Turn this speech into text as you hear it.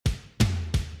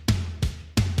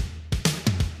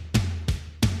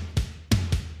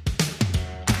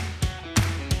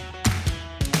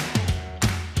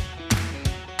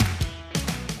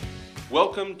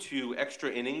Welcome to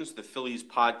Extra Innings, the Phillies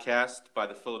podcast by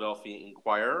the Philadelphia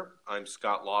Inquirer. I'm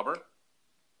Scott Lauber.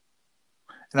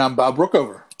 And I'm Bob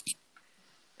Brookover.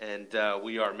 And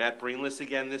we are Matt Breenless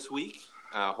again this week.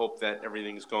 Hope that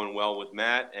everything's going well with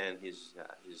Matt and his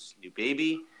new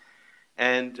baby.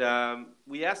 And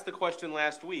we asked the question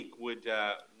last week, when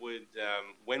would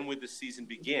the season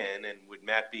begin, and would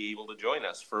Matt be able to join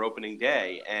us for opening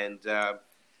day? And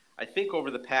I think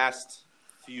over the past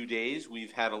few days,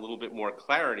 we've had a little bit more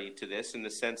clarity to this in the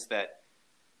sense that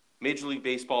Major League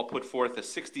Baseball put forth a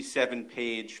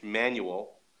 67-page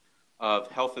manual of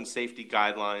health and safety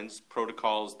guidelines,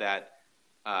 protocols that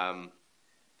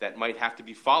might have to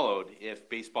be followed if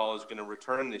baseball is going to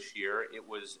return this year. It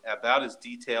was about as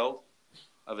detailed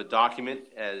of a document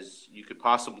as you could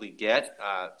possibly get.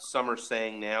 Some are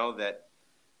saying now that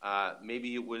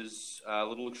maybe it was a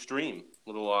little extreme, a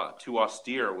little too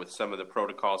austere with some of the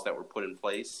protocols that were put in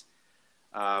place.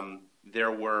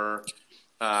 There were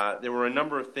a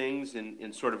number of things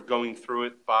in sort of going through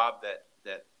it, Bob,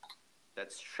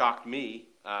 that shocked me.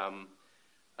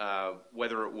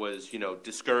 Whether it was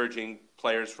discouraging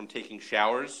players from taking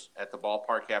showers at the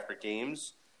ballpark after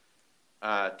games,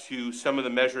 to some of the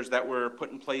measures that were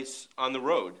put in place on the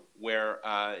road, where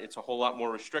it's a whole lot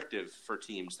more restrictive for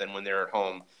teams than when they're at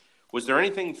home. Was there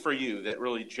anything for you that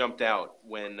really jumped out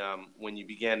when you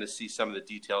began to see some of the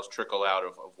details trickle out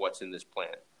of what's in this plan?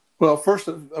 Well, first,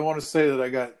 I want to say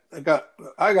that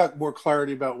I got more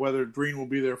clarity about whether Breen will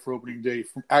be there for opening day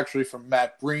from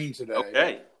Matt Breen today.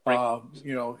 Okay.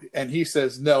 And he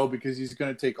says no because he's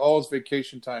going to take all his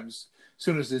vacation time as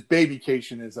soon as his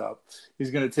babycation is up.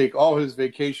 He's going to take all his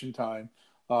vacation time.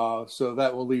 So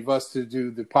that will leave us to do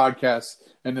the podcast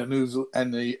and the news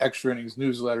and the Extra Innings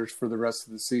newsletters for the rest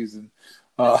of the season.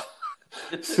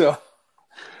 So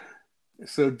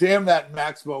damn that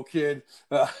Maxwell kid.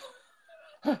 But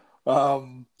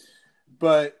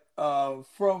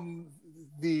from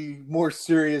the more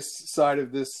serious side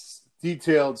of this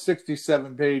detailed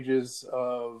 67 pages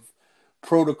of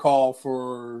protocol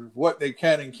for what they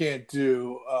can and can't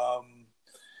do,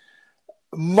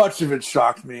 much of it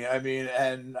shocked me. I mean,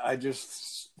 and I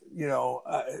just,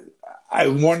 I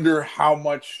wonder how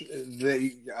much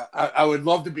I would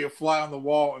love to be a fly on the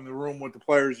wall in the room with the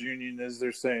players union as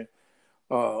they're saying,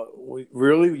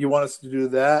 really? You want us to do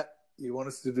that? You want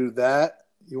us to do that?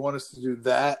 You want us to do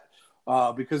that?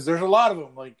 Because there's a lot of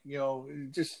them,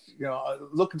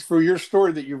 looking for your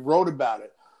story that you wrote about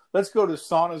it. Let's go to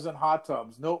saunas and hot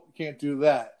tubs. Nope, can't do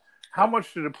that. How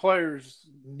much do the players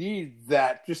need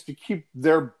that just to keep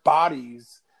their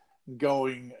bodies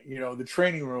going? The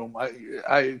training room.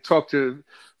 I talked to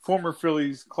former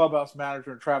Phillies clubhouse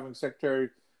manager and traveling secretary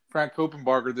Frank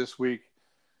Koppenbarger this week,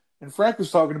 and Frank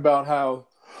was talking about how,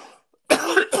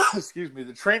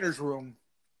 the trainer's room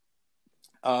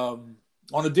on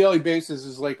a daily basis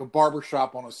is like a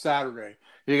barbershop on a Saturday.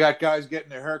 You got guys getting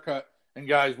their haircut and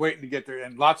guys waiting to get their,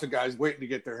 and lots of guys waiting to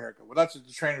get their haircut. Well, that's what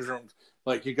the trainer's room.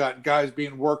 Like, you got guys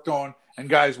being worked on and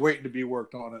guys waiting to be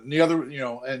worked on. And the other,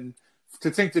 and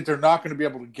to think that they're not going to be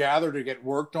able to gather to get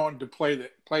worked on to play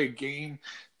a game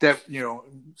that,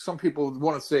 some people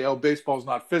want to say, oh, baseball's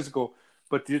not physical,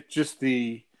 but just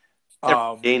the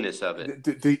everydayness of it.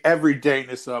 The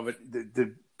everydayness of it,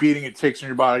 the beating it takes on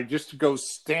your body, just to go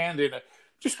stand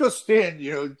just go stand,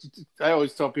 I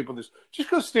always tell people this, just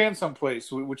go stand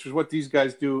someplace, which is what these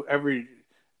guys do every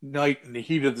night in the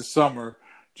heat of the summer.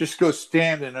 Just go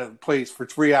stand in a place for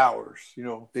 3 hours.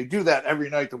 They do that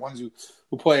every night, the ones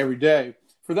who play every day.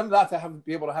 For them not to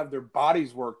be able to have their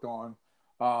bodies worked on,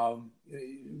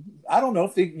 I don't know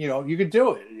if they, you could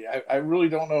do it. I really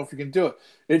don't know if you can do it.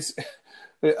 It's,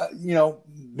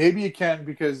 maybe you can,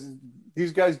 because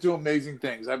these guys do amazing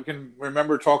things. I can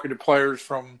remember talking to players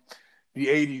from the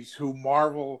 80s who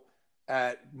marvel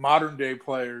at modern day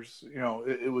players.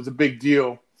 It was a big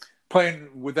deal.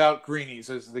 Playing without greenies,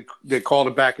 as they called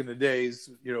it back in the days,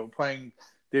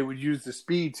 they would use the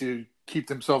speed to keep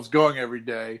themselves going every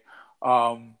day.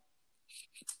 And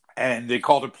they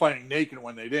called it playing naked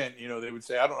when they didn't. They would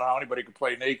say, I don't know how anybody could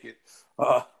play naked.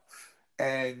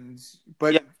 Players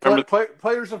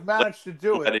have managed to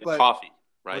do it. But, coffee,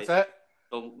 right? What's that?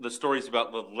 The stories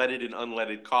about the leaded and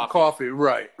unleaded coffee. Coffee,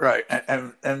 right.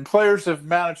 And players have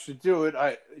managed to do it.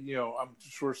 I'm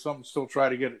sure some still try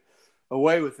to get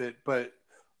away with it, but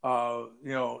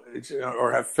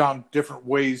or have found different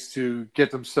ways to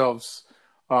get themselves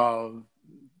the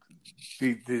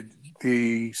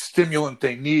stimulant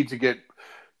they need to get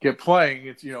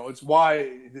playing. It's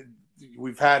why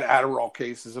we've had Adderall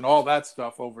cases and all that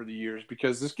stuff over the years,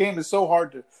 because this game is so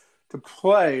hard to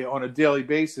play on a daily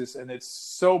basis, and it's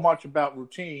so much about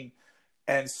routine.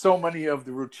 so many of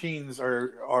the routines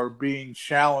are being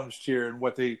challenged here in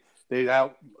what they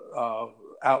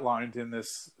outlined in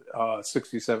this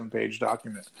 67-page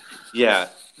document. Yeah,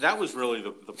 that was really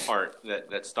the part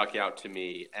that stuck out to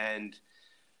me. And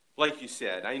like you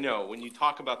said, I know when you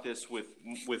talk about this with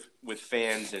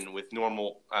fans and with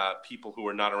normal people who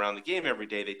are not around the game every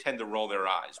day, they tend to roll their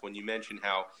eyes when you mention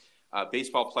how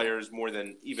baseball players, more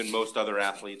than even most other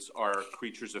athletes, are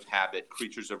creatures of habit,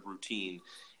 creatures of routine.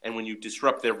 And when you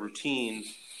disrupt their routine,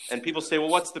 and people say, well,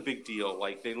 what's the big deal?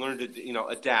 Like, they learn to,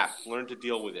 adapt, learn to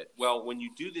deal with it. Well, when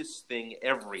you do this thing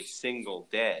every single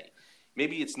day,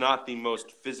 maybe it's not the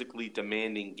most physically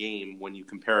demanding game when you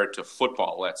compare it to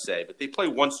football, let's say, but they play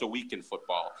once a week in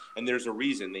football, and there's a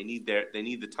reason. They need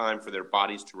the time for their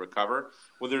bodies to recover.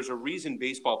 Well, there's a reason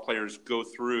baseball players go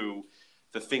through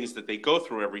the things that they go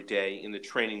through every day in the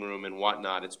training room and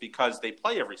whatnot. It's because they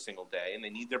play every single day and they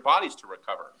need their bodies to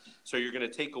recover. So you're going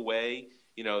to take away,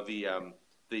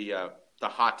 the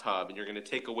hot tub, and you're going to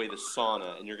take away the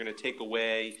sauna, and you're going to take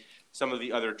away some of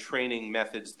the other training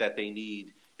methods that they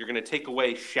need. You're going to take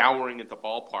away showering at the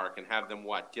ballpark and have them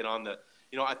get on the.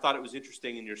 I thought it was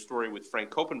interesting in your story with Frank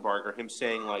Koppenbarger, him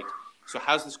saying so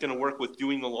how's this going to work with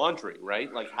doing the laundry,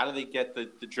 right? Like, how do they get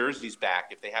the jerseys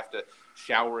back if they have to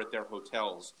shower at their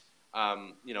hotels?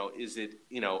 Is it,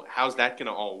 how's that going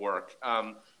to all work?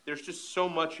 There's just so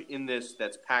much in this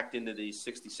that's packed into these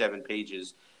 67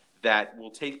 pages that will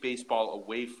take baseball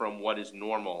away from what is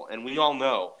normal. And we all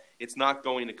know it's not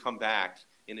going to come back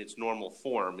in its normal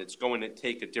form. It's going to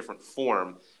take a different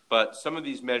form. But some of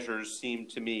these measures seem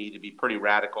to me to be pretty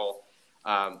radical.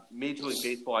 Major League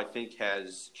Baseball, I think,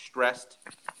 has stressed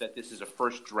that this is a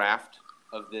first draft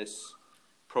of these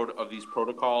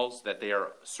protocols, that they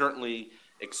are certainly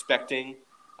expecting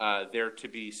there to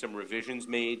be some revisions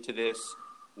made to this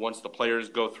once the players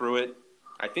go through it.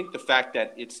 I think the fact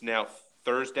that it's now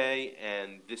Thursday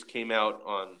and this came out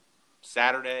on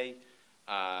Saturday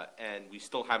and we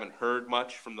still haven't heard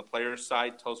much from the players'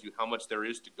 side tells you how much there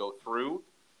is to go through.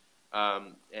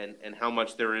 And how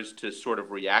much there is to sort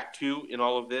of react to in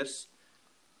all of this.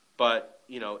 But,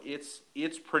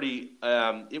 it's pretty,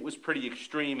 it was pretty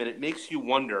extreme, and it makes you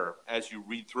wonder as you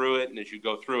read through it and as you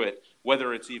go through it,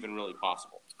 whether it's even really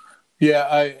possible.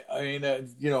 Yeah, I mean,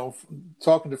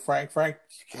 talking to Frank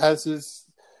is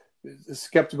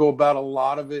skeptical about a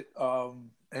lot of it.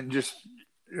 And just,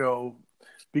 and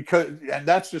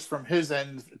that's just from his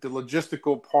end, the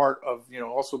logistical part of,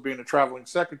 also being a traveling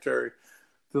secretary,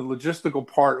 the logistical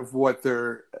part of what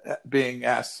they're being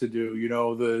asked to do.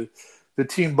 The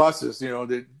team buses,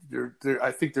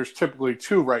 I think there's typically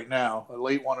 2 right now, a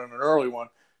late one and an early one.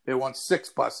 They want 6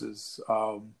 buses,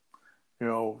 so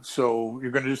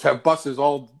you're going to just have buses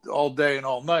all day and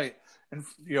all night. And,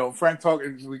 Frank talked,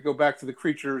 as we go back to the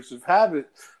creatures of habit,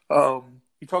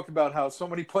 he talked about how so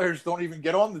many players don't even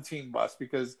get on the team bus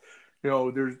because,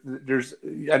 there's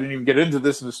I didn't even get into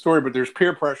this in the story, but there's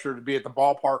peer pressure to be at the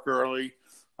ballpark early,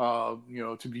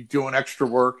 to be doing extra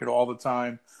work and all the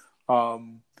time.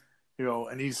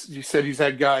 And he said he's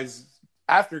had guys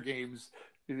after games,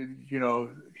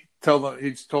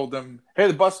 he's told them, hey,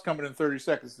 the bus is coming in 30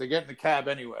 seconds. They get in the cab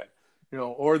anyway,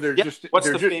 or they're just. What's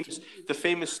the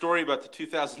famous story about the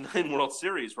 2009 World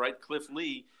Series, right? Cliff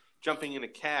Lee jumping in a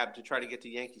cab to try to get to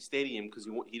Yankee Stadium because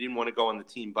he didn't want to go on the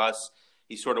team bus.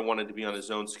 He sort of wanted to be on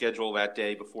his own schedule that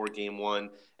day before Game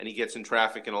 1, and he gets in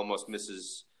traffic and almost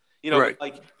misses. Right.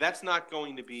 That's not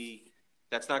going to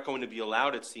be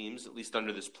allowed, it seems, at least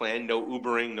under this plan. No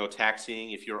Ubering, no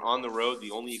taxiing. If you're on the road,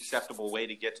 the only acceptable way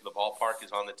to get to the ballpark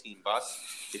is on the team bus.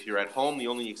 If you're at home, the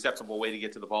only acceptable way to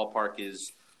get to the ballpark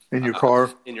is in your car.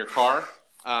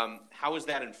 How is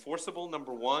that enforceable?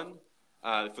 Number one,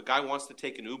 if a guy wants to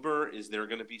take an Uber, is there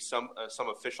going to be some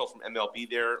official from MLB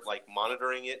there,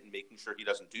 monitoring it and making sure he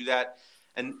doesn't do that?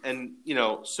 And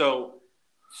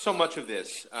so much of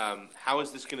this, how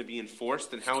is this going to be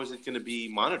enforced and how is it going to be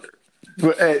monitored?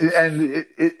 And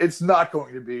it's not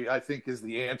going to be, I think, is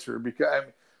the answer.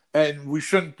 And we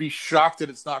shouldn't be shocked that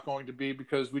it's not going to be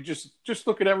because we just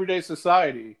look at everyday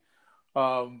society.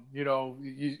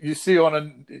 You see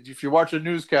if you watch a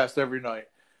newscast every night,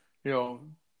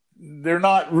 they're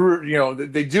not,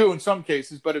 they do in some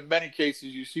cases, but in many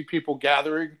cases you see people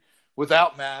gathering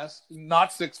without masks,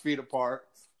 not 6 feet apart.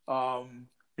 Now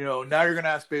you're going to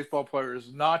ask baseball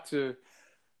players not to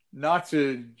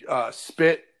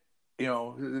spit. Which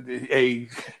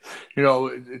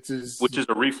is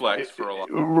a reflex for a lot.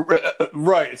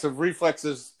 Right, it's a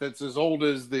reflex that's as old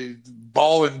as the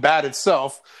ball and bat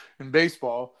itself in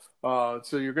baseball.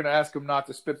 So you're going to ask them not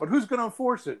to spit, but who's going to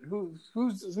enforce it? Who's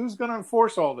going to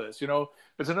enforce all this?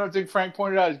 It's another thing Frank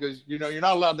pointed out. He goes, you're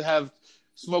not allowed to have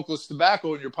smokeless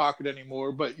tobacco in your pocket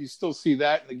anymore, but you still see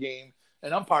that in the game.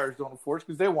 And umpires don't enforce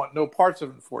because they want no parts of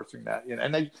enforcing that,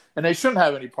 and they shouldn't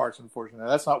have any parts of enforcing that.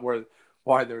 That's not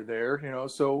why they're there,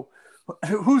 So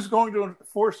who's going to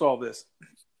enforce all this?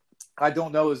 I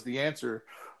don't know is the answer,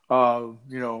 and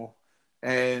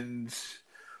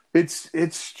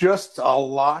it's just a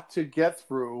lot to get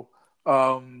through.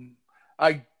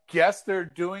 I guess they're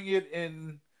doing it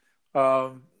in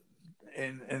South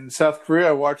Korea.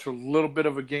 I watched a little bit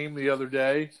of a game the other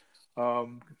day.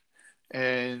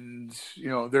 And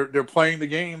they're playing the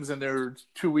games, and they're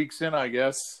 2 weeks in, I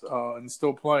guess, and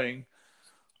still playing.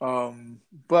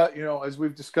 But as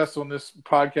we've discussed on this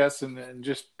podcast and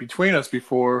just between us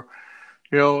before,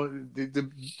 the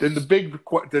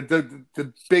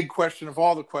big question of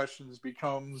all the questions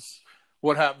becomes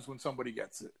what happens when somebody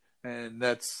gets it, and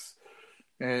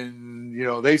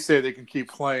they say they can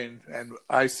keep playing, and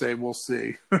I say we'll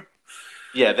see.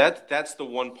 Yeah, that's the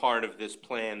one part of this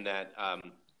plan that.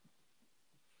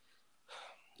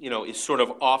 Is sort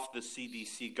of off the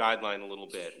CDC guideline a little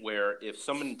bit, where if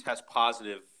someone tests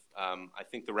positive, I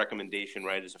think the recommendation,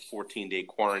 right, is a 14-day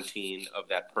quarantine of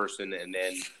that person, and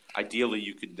then ideally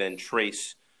you could then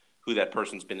trace who that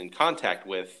person's been in contact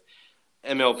with.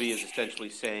 MLB is essentially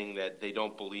saying that they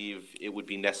don't believe it would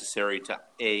be necessary to,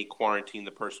 A, quarantine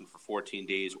the person for 14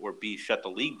 days, or B, shut the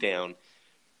league down,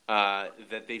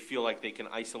 that they feel like they can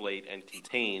isolate and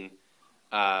contain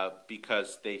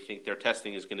because they think their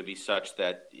testing is going to be such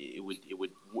that it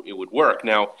would work.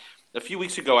 Now, a few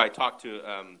weeks ago, I talked to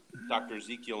Dr.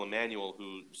 Ezekiel Emanuel,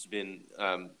 who's been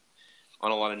on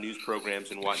a lot of news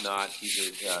programs and whatnot.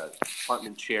 He's a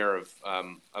department chair of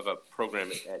a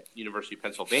program at University of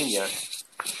Pennsylvania,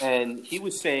 and he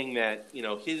was saying that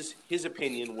his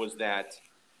opinion was that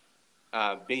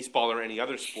baseball or any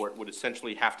other sport would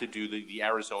essentially have to do the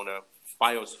Arizona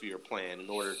biosphere plan in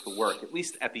order to work, at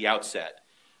least at the outset.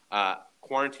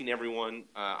 Quarantine everyone,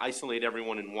 isolate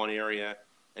everyone in one area,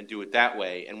 and do it that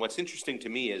way. And what's interesting to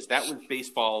me is that was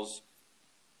baseball's,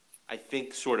 I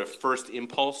think, sort of first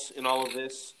impulse in all of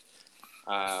this.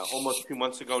 Almost 2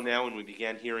 months ago now, when we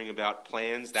began hearing about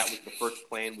plans, that was the first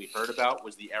plan we heard about,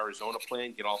 was the Arizona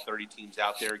plan. Get all 30 teams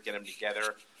out there, get them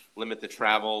together, limit the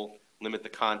travel, limit the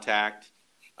contact.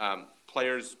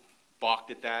 Players balked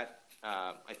at that,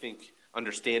 I think,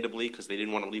 understandably, because they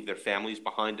didn't want to leave their families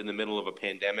behind in the middle of a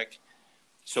pandemic.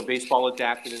 So baseball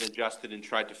adapted and adjusted and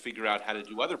tried to figure out how to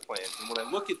do other plans. And when I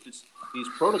look at these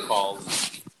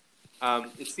protocols,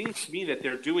 it seems to me that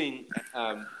they're doing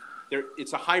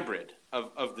it's a hybrid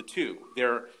of the two.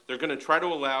 They're going to try to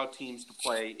allow teams to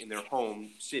play in their home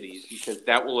cities because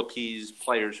that will appease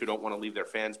players who don't want to leave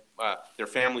their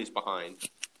families behind.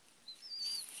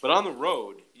 But on the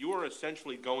road, you are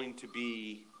essentially going to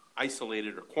be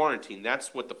isolated or quarantined.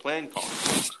 That's what the plan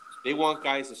calls. They want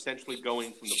guys essentially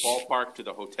going from the ballpark to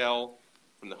the hotel,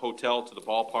 from the hotel to the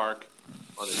ballpark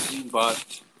on a team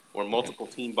bus or multiple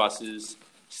team buses,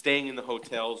 staying in the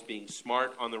hotels, being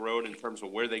smart on the road in terms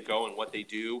of where they go and what they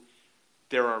do.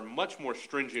 There are much more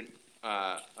stringent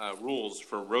rules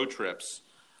for road trips,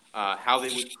 how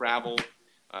they would travel,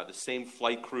 the same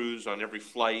flight crews on every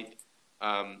flight.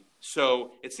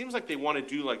 So it seems like they want to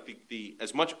do like the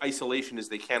as much isolation as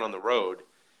they can on the road.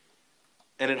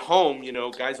 And at home,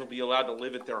 guys will be allowed to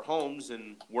live at their homes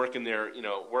and work in their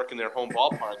home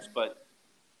ballparks, but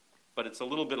it's a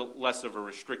little bit less of a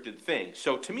restricted thing.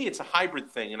 So to me, it's a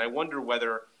hybrid thing, and I wonder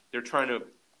whether they're trying to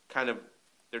kind of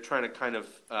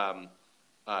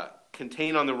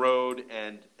contain on the road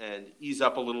and ease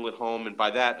up a little at home, and by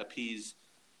that appease,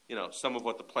 some of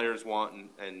what the players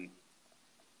want and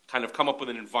kind of come up with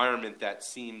an environment that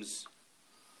seems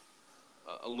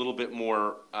a little bit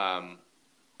more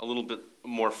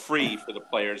free for the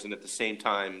players, and at the same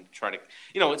time try to,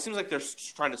 it seems like they're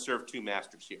trying to serve two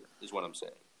masters here, is what I'm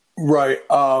saying. Right.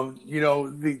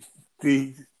 The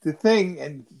thing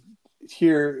and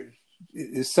here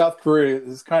is South Korea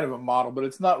is kind of a model, but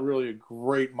it's not really a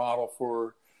great model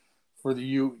for the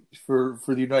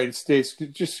United States.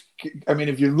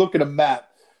 If you look at a map,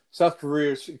 South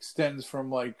Korea extends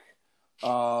from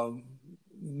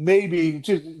maybe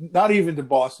just not even to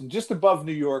Boston, just above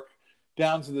New York,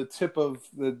 down to the tip of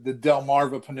the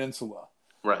Delmarva Peninsula.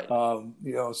 Right.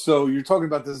 So you're talking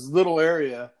about this little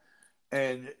area,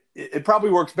 and it probably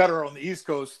works better on the East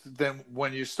Coast than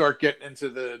when you start getting into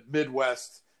the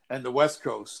Midwest and the West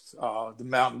Coast. The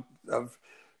amount of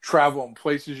travel and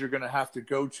places you're going to have to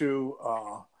go to.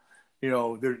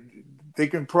 They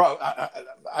can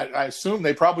I assume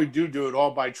they probably do it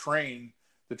all by train,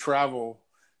 the travel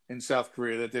in South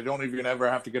Korea, that they don't even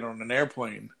ever have to get on an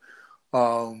airplane.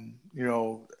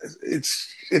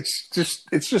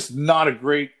 it's just not a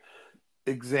great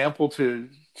example to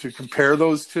compare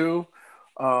those two.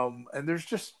 And there's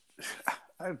just,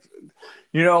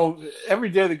 every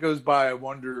day that goes by, I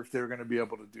wonder if they're going to be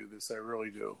able to do this. I really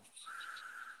do.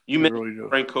 You mentioned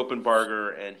Frank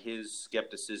Koppenbarger and his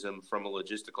skepticism from a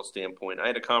logistical standpoint. I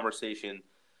had a conversation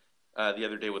the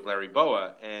other day with Larry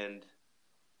Boa, and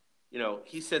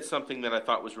he said something that I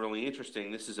thought was really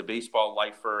interesting. This is a baseball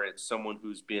lifer. It's someone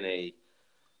who's been a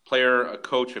player, a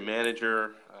coach, a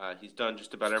manager. He's done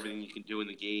just about everything you can do in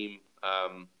the game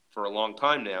for a long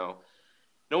time now.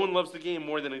 No one loves the game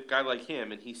more than a guy like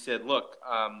him. And he said, look,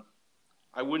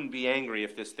 I wouldn't be angry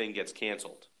if this thing gets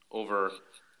canceled over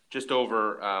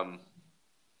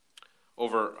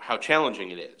how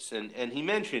challenging it is. And he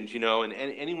mentioned, and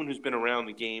anyone who's been around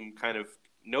the game kind of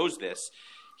knows this.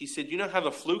 He said, how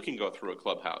the flu can go through a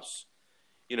clubhouse.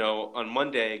 On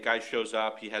Monday, a guy shows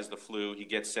up, he has the flu, he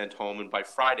gets sent home, and by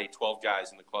Friday, 12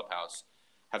 guys in the clubhouse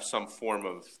have some form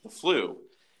of the flu.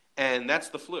 And that's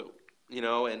the flu,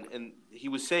 and he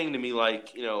was saying to me,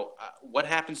 what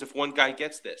happens if one guy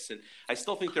gets this? And I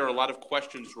still think there are a lot of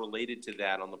questions related to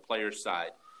that on the player's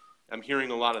side. I'm hearing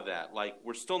a lot of that.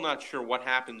 We're still not sure what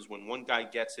happens when one guy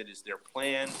gets it. Is their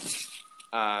plan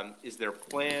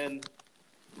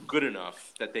good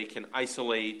enough that they can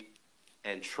isolate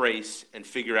and trace and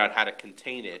figure out how to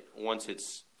contain it once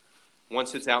it's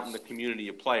out in the community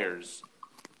of players?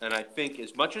 And I think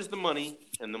as much as the money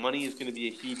is going to be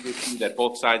a huge issue that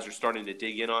both sides are starting to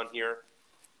dig in on here,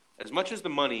 as much as the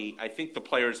money, I think the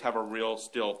players have a real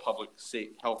still public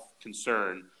health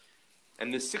concern.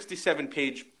 And this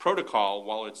 67-page protocol,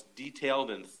 while it's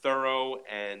detailed and thorough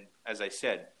and, as I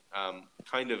said,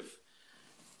 kind of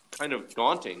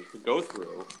daunting to go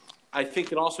through, I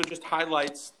think it also just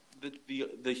highlights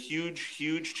the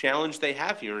huge challenge they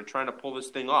have here in trying to pull this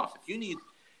thing off. If you need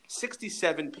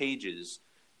 67 pages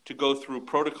to go through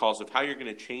protocols of how you're going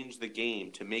to change the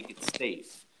game to make it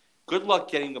safe, good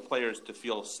luck getting the players to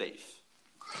feel safe.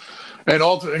 And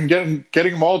getting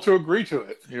them all to agree to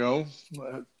it.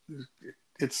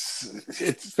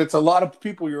 It's a lot of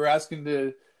people you're asking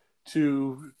to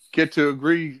get to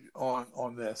agree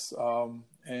on this.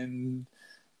 And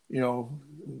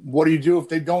what do you do if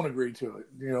they don't agree to it?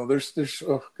 There's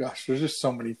just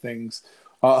so many things.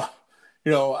 I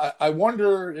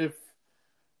wonder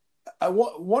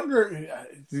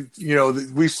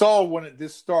we saw when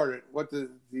this started what the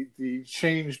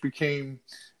change became.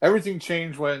 Everything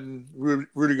changed when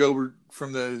Rudy Gobert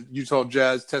from the Utah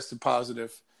Jazz tested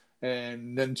positive,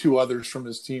 and then two others from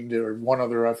his team did, or one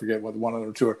other, I forget what one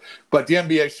other two are. But the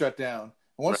NBA shut down.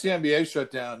 And once the NBA shut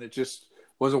down, it just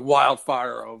was a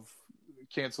wildfire of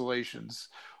cancellations.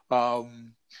 I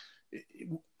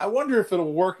wonder if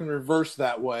it'll work in reverse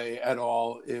that way at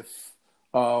all. If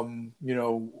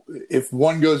if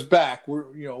one goes back,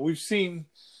 we've seen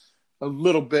a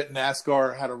little bit.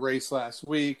 NASCAR had a race last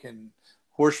week, and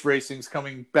horse racing's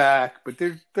coming back, but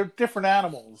they're different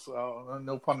animals.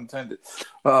 No pun intended.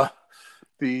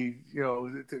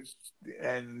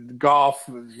 And golf.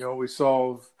 We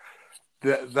saw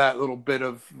that little bit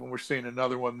of, when we're seeing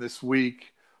another one this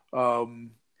week. But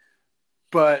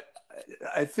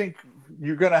I think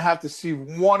you're going to have to see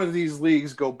one of these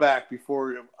leagues go back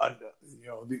before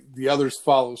the others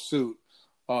follow suit.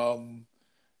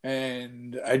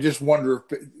 And I just wonder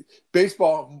if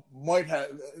baseball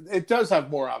does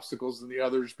have more obstacles than the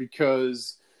others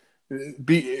because of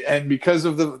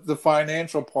the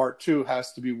financial part too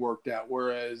has to be worked out.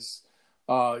 Whereas,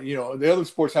 the other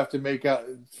sports have to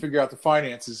figure out the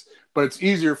finances, but it's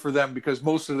easier for them because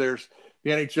most of the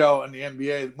NHL and the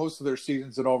NBA, most of their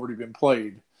seasons had already been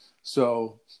played.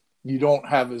 So you don't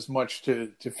have as much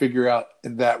to figure out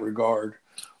in that regard.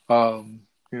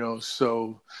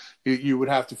 So you would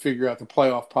have to figure out the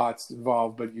playoff pots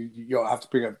involved, but you'll have to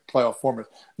figure out the playoff format.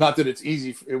 Not that it's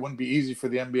easy. It wouldn't be easy for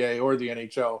the NBA or the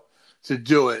NHL to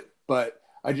do it, but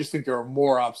I just think there are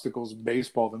more obstacles in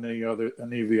baseball than any of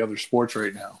the other sports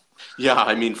right now. Yeah,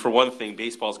 I mean, for one thing,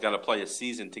 baseball's got to play a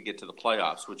season to get to the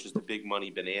playoffs, which is the big money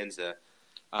bonanza,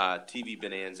 TV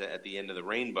bonanza at the end of the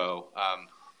rainbow.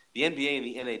 The NBA and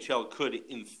the NHL could,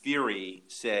 in theory,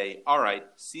 say, all right,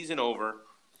 season over,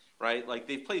 right? Like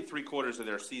they've played 3/4 of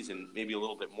their season, maybe a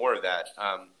little bit more of that.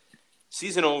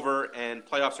 Season over, and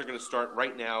playoffs are going to start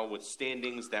right now with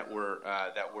standings that were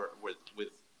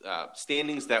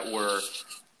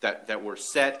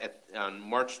set on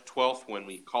March 12th when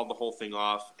we called the whole thing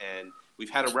off, and we've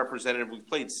had a representative. We've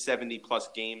played 70-plus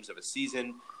games of a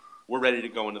season. We're ready to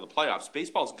go into the playoffs.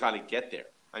 Baseball's got to get there.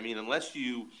 I mean, unless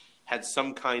you had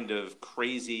some kind of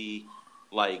crazy,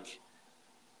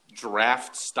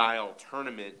 draft style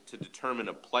tournament to determine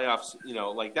a playoffs,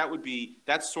 like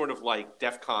that's sort of like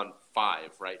DEFCON 5,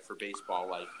 right, for baseball,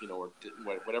 like, or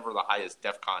whatever the highest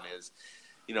DEFCON is.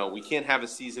 We can't have a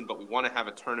season, but we want to have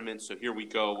a tournament, so here we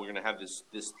go. We're going to have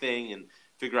this thing and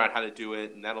figure out how to do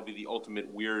it, and that'll be the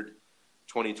ultimate weird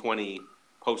 2020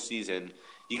 postseason.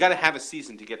 You got to have a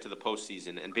season to get to the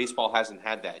postseason, and baseball hasn't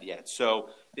had that yet. So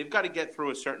they've got to get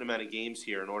through a certain amount of games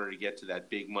here in order to get to that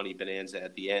big money bonanza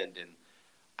at the end, and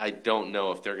I don't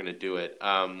know if they're going to do it.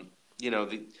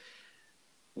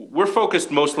 We're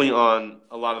focused mostly on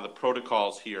a lot of the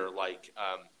protocols here, like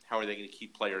how are they going to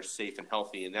keep players safe and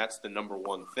healthy, and that's the number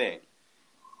one thing.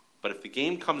 But if the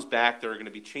game comes back, there are going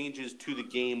to be changes to the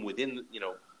game within,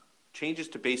 changes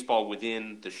to baseball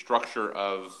within the structure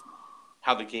of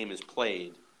how the game is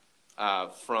played,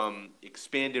 from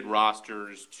expanded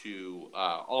rosters to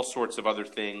all sorts of other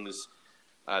things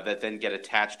that then get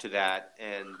attached to that.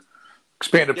 And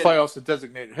expanded playoffs, a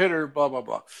designated hitter, blah, blah,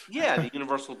 blah. Yeah, the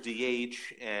universal DH.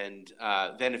 And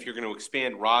then if you're going to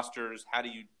expand rosters, how do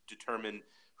you determine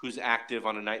who's active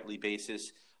on a nightly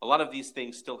basis? A lot of these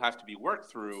things still have to be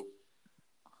worked through.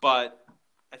 But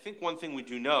I think one thing we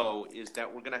do know is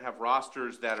that we're going to have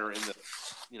rosters that are in the,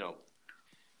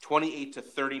 28 to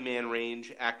 30-man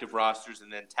range, active rosters,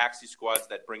 and then taxi squads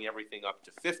that bring everything up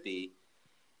to 50.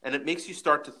 And it makes you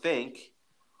start to think,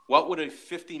 what would a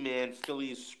 50-man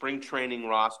Phillies spring training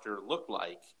roster look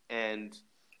like? And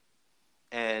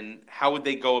how would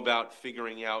they go about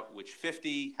figuring out which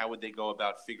 50? How would they go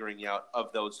about figuring out,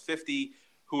 of those 50,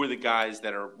 who are the guys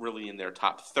that are really in their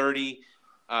top 30?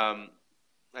 I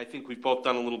think we've both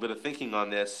done a little bit of thinking on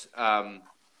this. How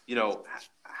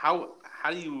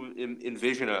do you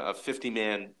envision a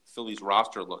 50-man Phillies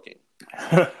roster looking?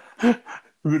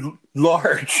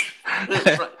 Large.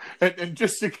 Right. and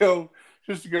just to go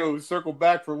circle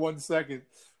back for 1 second,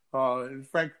 and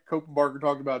Frank Kopenbarger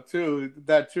talked about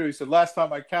that too. He said, last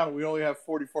time I counted, we only have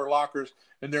 44 lockers,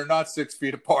 and they're not 6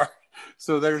 feet apart.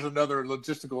 So there's another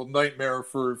logistical nightmare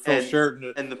for Phil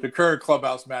Sheraton, and the current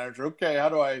clubhouse manager. Okay, how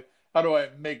do I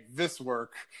make this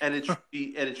work? And it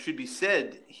should be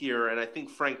said here, and I think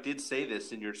Frank did say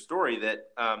this in your story,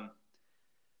 that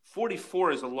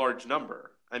 44 is a large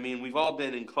number. I mean, we've all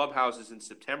been in clubhouses in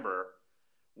September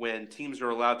when teams are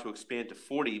allowed to expand to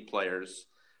 40 players,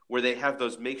 where they have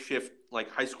those makeshift, like,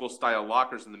 high school style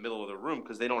lockers in the middle of the room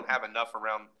because they don't have enough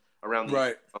around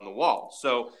right on the wall.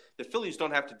 So the Phillies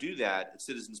don't have to do that at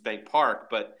Citizens Bank Park,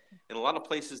 but in a lot of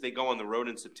places they go on the road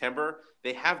in September,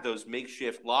 they have those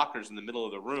makeshift lockers in the middle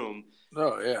of the room.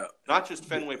 Oh, yeah. Not just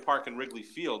Fenway Park and Wrigley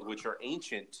Field, which are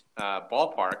ancient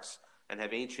ballparks and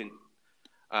have ancient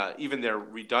even their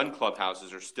redone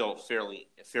clubhouses are still fairly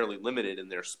limited in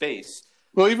their space.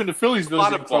 Well, even the Phillies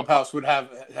visiting clubhouse would have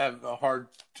a hard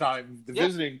time. The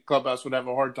visiting clubhouse would have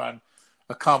a hard time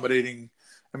accommodating.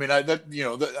 I mean, I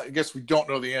guess we don't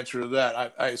know the answer to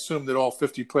that. I assume that all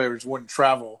 50 players wouldn't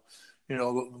travel.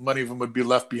 Many of them would be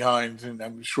left behind, and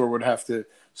I'm sure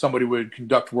somebody would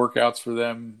conduct workouts for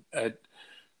them at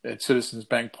Citizens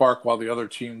Bank Park while the other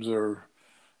teams are,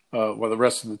 while the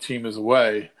rest of the team is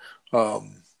away. I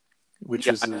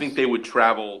think they would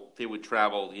travel.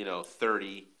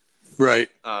 30. Right.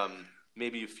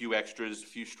 Maybe a few extras, a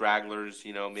few stragglers.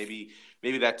 Maybe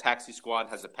that taxi squad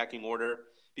has a pecking order.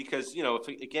 Because,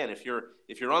 if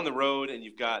you're on the road and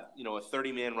you've got, a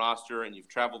 30-man roster and you've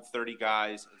traveled 30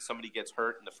 guys and somebody gets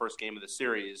hurt in the first game of the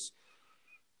series,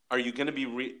 are you going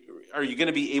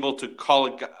to be able to call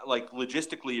it, like,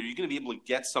 logistically, are you going to be able to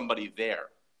get somebody there?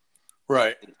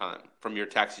 Right. In time from your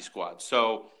taxi squad?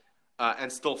 So,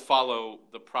 and still follow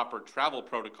the proper travel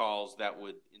protocols that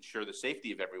would ensure the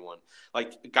safety of everyone.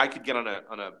 Like, a guy could get on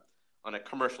a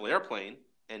commercial airplane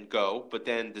and go, but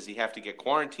then does he have to get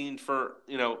quarantined for,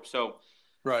 so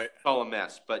right. It's all a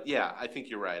mess. But yeah, I think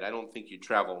you're right. I don't think you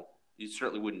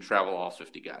certainly wouldn't travel all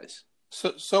 50 guys.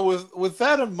 So with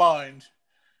that in mind,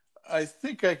 I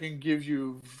think I can give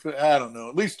you, I don't know,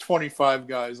 at least 25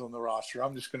 guys on the roster.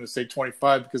 I'm just going to say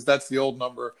 25 because that's the old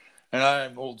number, and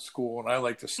I'm old school, and I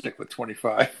like to stick with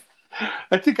 25.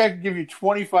 I think I can give you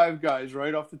 25 guys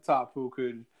right off the top who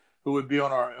would be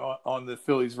on the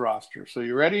Phillies roster. So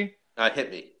you ready?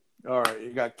 Hit me. All right. You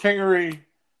got Kingery,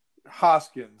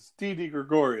 Hoskins, Didi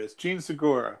Gregorius, Gene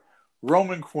Segura,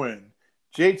 Roman Quinn,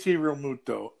 JT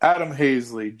Realmuto, Adam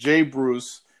Hazley, Jay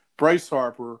Bruce, Bryce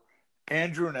Harper,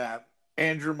 Andrew Knapp,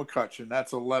 Andrew McCutchen.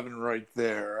 That's 11 right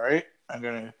there. All right.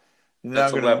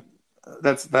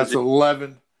 That's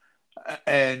 11.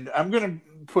 And I'm going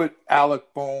to put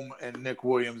Alec Bohm and Nick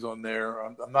Williams on there.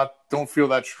 Don't feel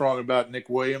that strong about Nick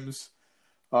Williams.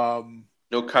 No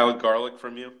Kyle Garlick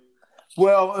from you?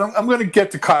 Well, I'm going to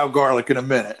get to Kyle Garlick in a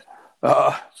minute.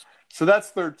 So that's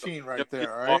 13 right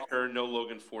there, all right? Walker, no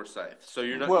Logan Forsythe. So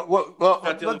you're not, Well,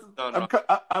 not dealing with Don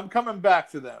Ross. I'm coming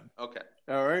back to them. Okay.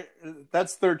 All right,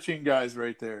 that's 13 guys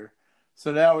right there.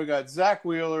 So now we got Zach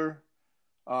Wheeler,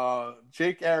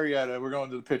 Jake Arrieta. We're going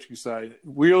to the pitching side.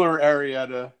 Wheeler,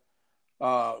 Arrieta,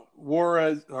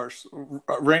 Juarez, or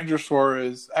Ranger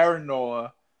Suarez, Aaron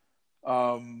Nola,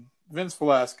 Vince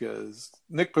Velasquez,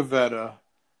 Nick Pivetta,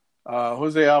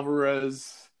 Jose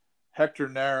Alvarez, Hector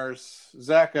Neris,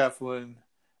 Zach Eflin,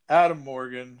 Adam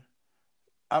Morgan.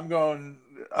 I'm going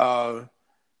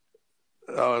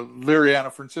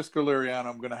Liriano, Francisco Liriano.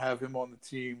 I'm going to have him on the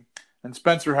team. And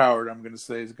Spencer Howard, I'm going to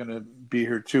say, is going to be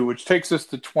here too, which takes us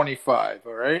to 25,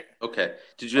 all right? Okay.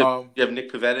 Did you have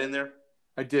Nick Pivetta in there?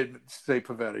 I did say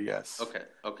Pivetta, yes. Okay.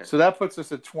 So that puts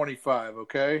us at 25,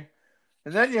 okay?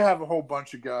 And then you have a whole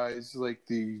bunch of guys like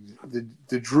the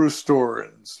Drew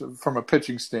Storins from a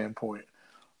pitching standpoint.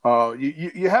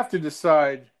 You have to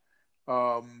decide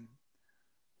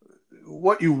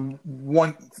what you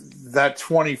want that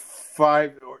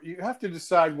 25, or you have to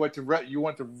decide what you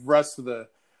want the rest of the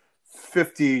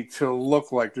 50 to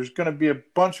look like. There's going to be a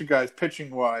bunch of guys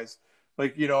pitching wise,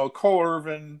 like Cole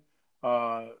Irvin,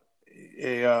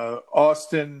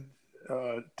 Austin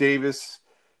Davis.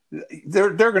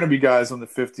 They're going to be guys on the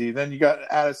 50. Then you got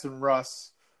Addison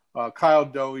Russ, Kyle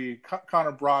Doey,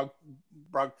 Connor Brog.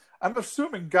 I'm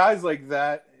assuming guys like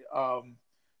that,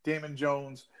 Damon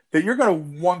Jones, that you're going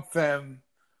to want them.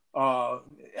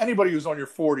 Anybody who's on your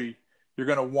 40, you're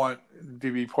going to want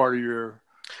to be part of your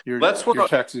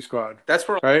taxi squad. That's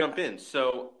where I'll jump in.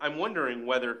 So I'm wondering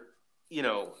whether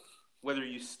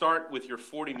you start with your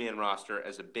 40-man roster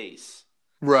as a base,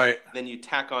 right? Then you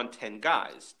tack on 10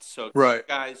 guys. So 10 right,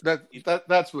 guys.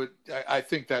 That's what I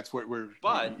think. That's what we're.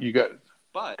 But you got.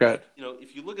 But go ahead.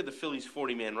 If you look at the Phillies'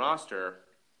 40-man roster,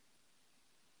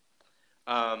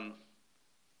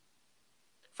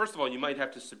 first of all, you might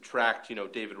have to subtract,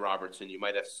 David Robertson. You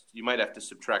might have to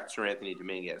subtract Sir Anthony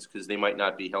Dominguez because they might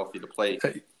not be healthy to play.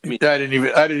 I didn't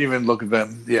even look at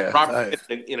them. Yeah,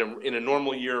 Robertson in a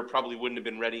normal year probably wouldn't have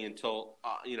been ready until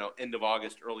end of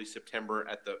August, early September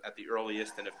at the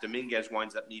earliest. And if Dominguez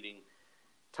winds up needing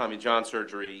Tommy John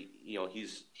surgery,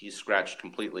 he's scratched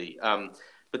completely.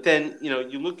 But then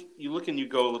you look and you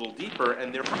go a little deeper,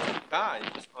 and there are guys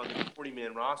on the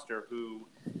 40-man roster who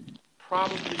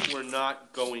probably were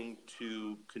not going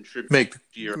to contribute this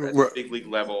year at the big league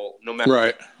level, no matter.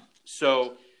 Right.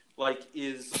 So,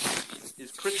 is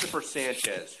Christopher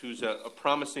Sanchez, who's a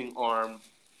promising arm,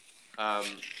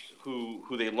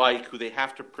 who they like, who they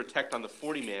have to protect on the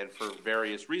 40-man for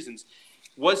various reasons,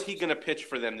 was he going to pitch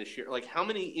for them this year? How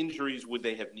many injuries would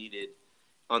they have needed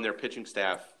on their pitching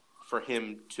staff for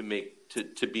him to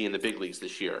be in the big leagues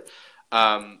this year?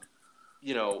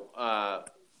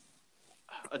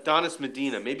 Adonis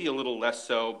Medina, maybe a little less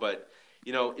so, but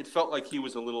it felt like he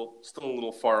was still a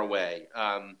little far away.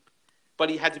 But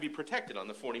he had to be protected on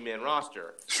the 40-man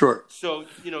roster. Sure. So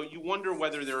you wonder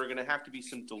whether there are going to have to be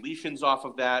some deletions off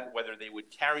of that, whether they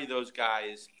would carry those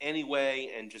guys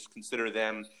anyway and just consider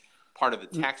them part of the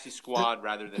taxi squad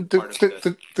rather than part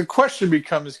of the question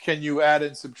becomes: can you add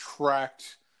and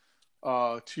subtract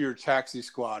to your taxi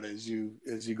squad as you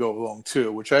go along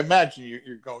too, which I imagine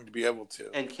you're going to be able to.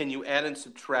 And can you add and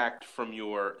subtract from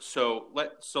your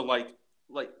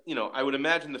I would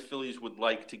imagine the Phillies would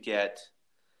like to get,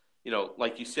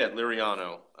 like you said,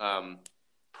 Liriano,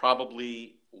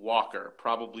 probably Walker,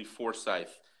 probably Forsythe,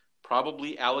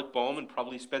 probably Alec Bohm, and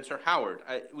probably Spencer Howard.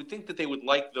 I would think that they would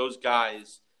like those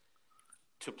guys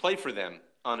to play for them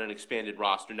on an expanded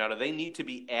roster. Now, do they need to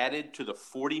be added to the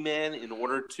 40-man in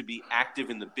order to be active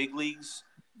in the big leagues?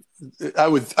 I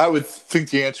would think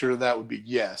the answer to that would be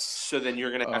yes. So then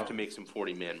you're going to have to make some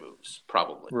 40-man moves,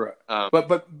 probably. Right.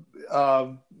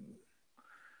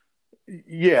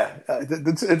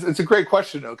 It's a great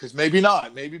question though, because maybe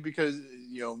not. Maybe because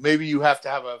maybe you have to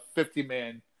have a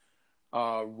 50-man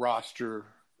roster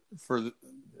for the.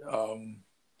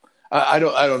 I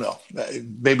don't know.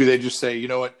 Maybe they just say,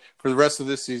 for the rest of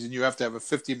this season, you have to have a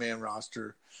 50-man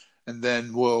roster, and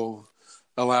then we'll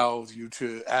allow you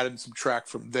to add and subtract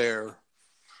from there.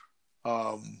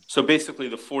 So basically,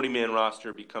 the 40-man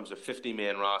roster becomes a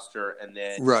 50-man roster, and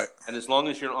then right. And as long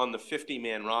as you're on the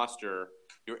 50-man roster,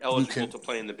 you're eligible to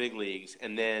play in the big leagues.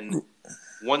 And then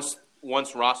once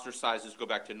roster sizes go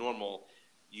back to normal,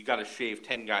 you got to shave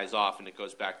 10 guys off, and it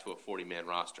goes back to a 40-man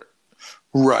roster.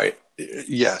 Right.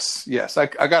 Yes.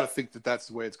 I got to think that that's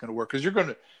the way it's going to work, because you're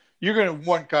going to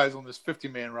want guys on this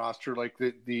 50-man roster like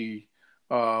the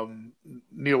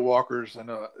Neil Walkers and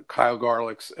Kyle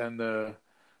Garlicks and the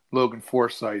Logan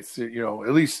Forsythe.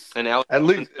 At least And Alex at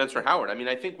least Spencer Howard. I mean,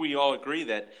 I think we all agree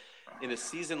that in a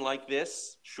season like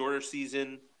this, shorter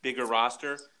season, bigger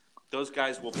roster, those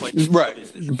guys will play. right.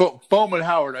 Bowman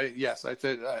Howard.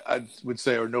 I would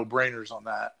say are no brainers on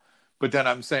that. But then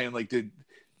I'm saying like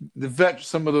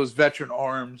some of those veteran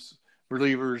arms,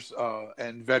 relievers,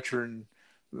 and veteran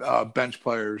bench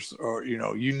players, or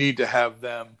you need to have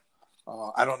them.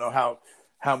 I don't know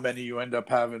how many you end up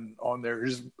having on there.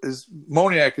 Is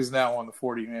Moniak is now on the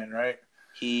 40-man, right?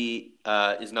 He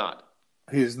is not.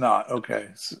 He is not. Okay,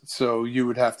 so you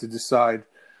would have to decide.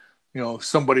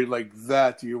 Somebody like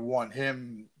that, do you want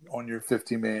him on your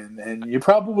 50-man? And you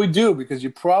probably do, because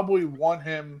you probably want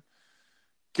him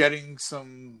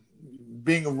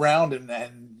being around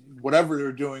and whatever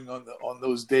they're doing on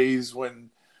those days when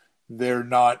they're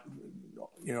not,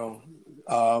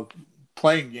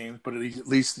 playing games, but at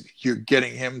least you're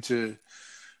getting him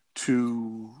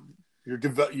you're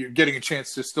getting a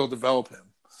chance to still develop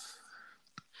him.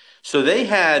 So they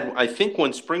had, I think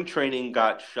when spring training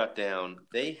got shut down,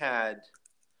 they had,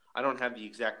 I don't have the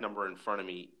exact number in front of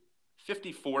me,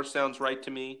 54 sounds right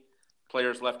to me,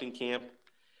 players left in camp.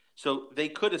 So they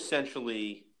could and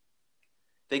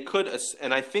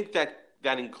I think that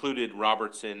included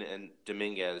Robertson and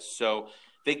Dominguez. So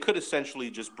they could essentially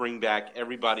just bring back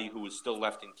everybody who was still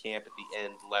left in camp at the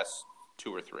end, less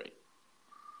 2 or 3,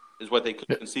 is what they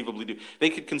could conceivably do.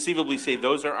 They could conceivably say,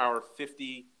 those are our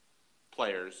 50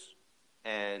 players.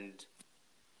 And,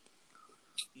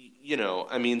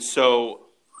 I mean, so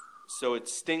it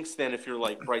stinks then if you're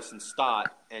like Bryson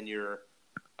Stott and you're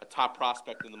a top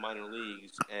prospect in the minor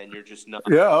leagues and you're just not.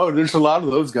 Yeah, there's a lot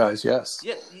of those guys, yes.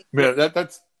 Yeah.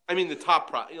 That's. I mean, the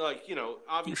top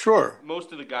obviously, sure,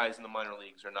 most of the guys in the minor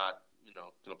leagues are not,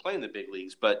 going to play in the big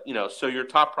leagues. But, so your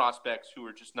top prospects who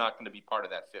are just not going to be part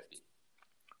of that 50.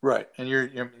 Right. And you're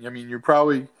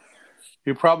probably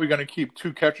going to keep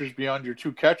 2 catchers beyond your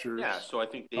 2 catchers. Yeah, so I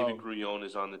think David Grullon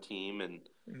is on the team, and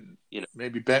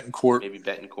maybe Betancourt.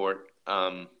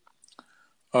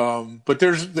 But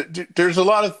there's a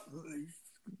lot of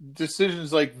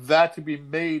decisions like that to be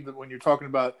made when you're talking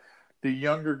about the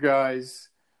younger guys,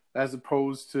 as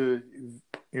opposed to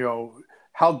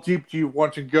how deep do you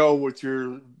want to go with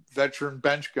your veteran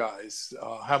bench guys?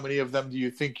 How many of them do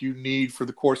you think you need for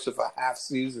the course of a half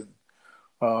season?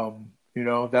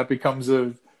 That becomes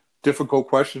a difficult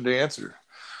question to answer.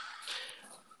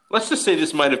 Let's just say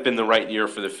this might have been the right year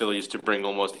for the Phillies to bring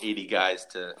almost 80 guys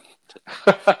to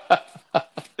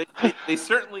they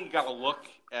certainly got a look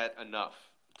at enough.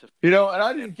 And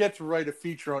I didn't get to write a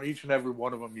feature on each and every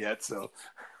one of them yet, so.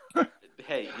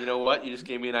 Hey, you know what? You just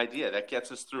gave me an idea. That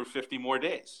gets us through 50 more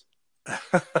days.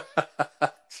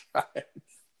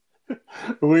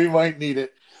 We might need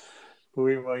it.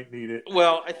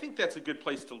 Well, I think that's a good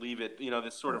place to leave it,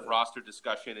 this sort of roster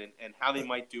discussion and how they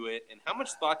might do it and how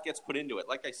much thought gets put into it.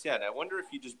 Like I said, I wonder if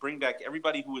you just bring back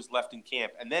everybody who was left in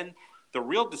camp, and then the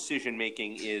real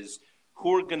decision-making is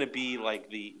who are going to be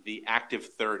like the active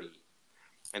 30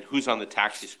 and who's on the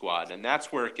taxi squad, and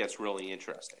that's where it gets really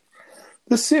interesting.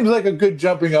 This seems like a good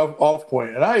jumping off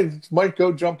point, and I might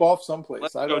go jump off someplace.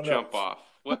 Let's go jump off.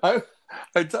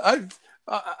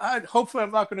 Hopefully I'm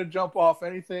not going to jump off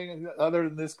anything other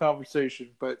than this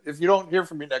conversation. But if you don't hear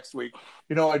from me next week,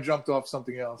 I jumped off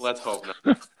something else. Let's hope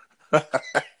not.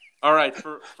 All right,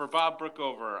 for Bob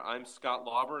Brookover, I'm Scott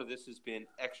Lauber. This has been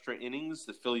Extra Innings,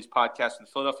 the Phillies podcast in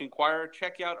the Philadelphia Inquirer.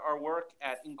 Check out our work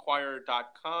at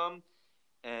Inquirer.com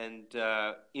and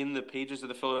in the pages of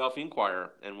the Philadelphia Inquirer,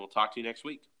 and we'll talk to you next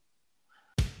week.